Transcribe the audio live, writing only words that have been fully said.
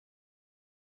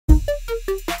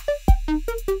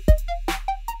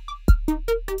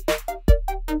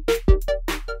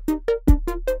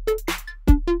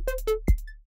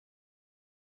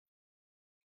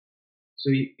So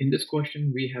in this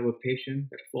question, we have a patient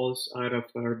that falls out of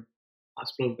her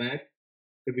hospital bed.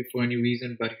 Could be for any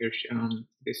reason, but here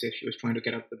they say she was trying to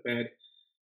get out of the bed.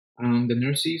 The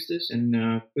nurse sees this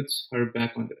and puts her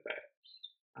back on the bed.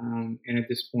 And at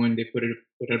this point, they put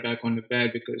her back on the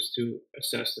bed because to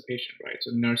assess the patient, right? So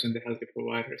the nurse and the healthcare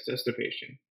provider assess the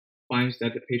patient, finds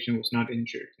that the patient was not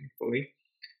injured, thankfully.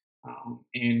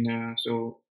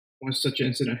 So once such an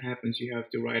incident happens, you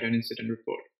have to write an incident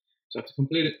report. So after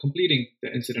completing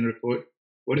the incident report,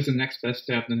 what is the next best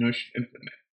step the nurse should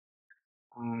implement?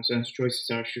 So answer choices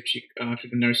are: should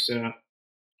the nurse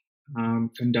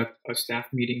conduct a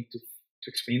staff meeting to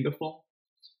explain the fall,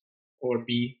 or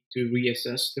B, to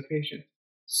reassess the patient,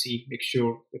 C, make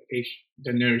sure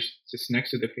the nurse sits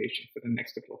next to the patient for the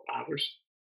next couple of hours,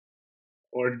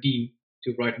 or D,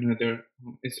 to write another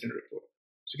incident report.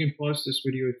 So you can pause this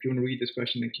video if you want to read this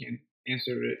question again,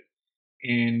 answer it,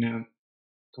 and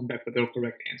come back with the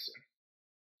correct answer.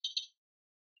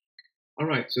 All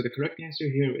right, so the correct answer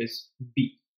here is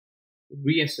B,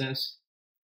 reassess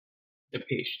the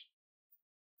patient.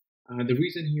 The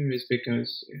reason here is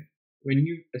because when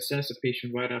you assess a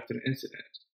patient right after an incident,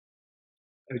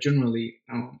 generally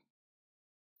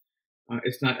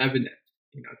it's not evident,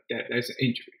 that there's an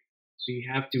injury. So you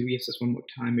have to reassess one more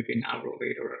time, maybe an hour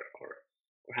later or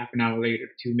half an hour later,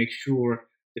 to make sure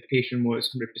the patient was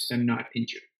 100% not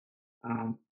injured.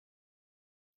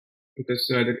 Because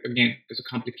the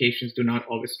complications do not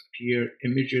always appear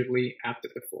immediately after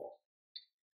the fall.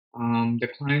 The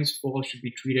client's fall should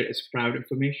be treated as private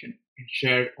information and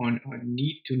shared on a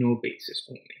need-to-know basis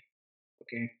only.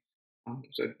 Okay,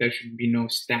 so there should be no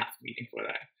staff meeting for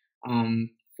that.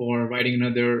 For writing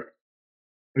another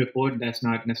report, that's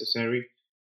not necessary.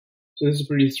 So this is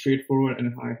pretty straightforward,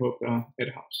 and I hope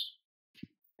it helps.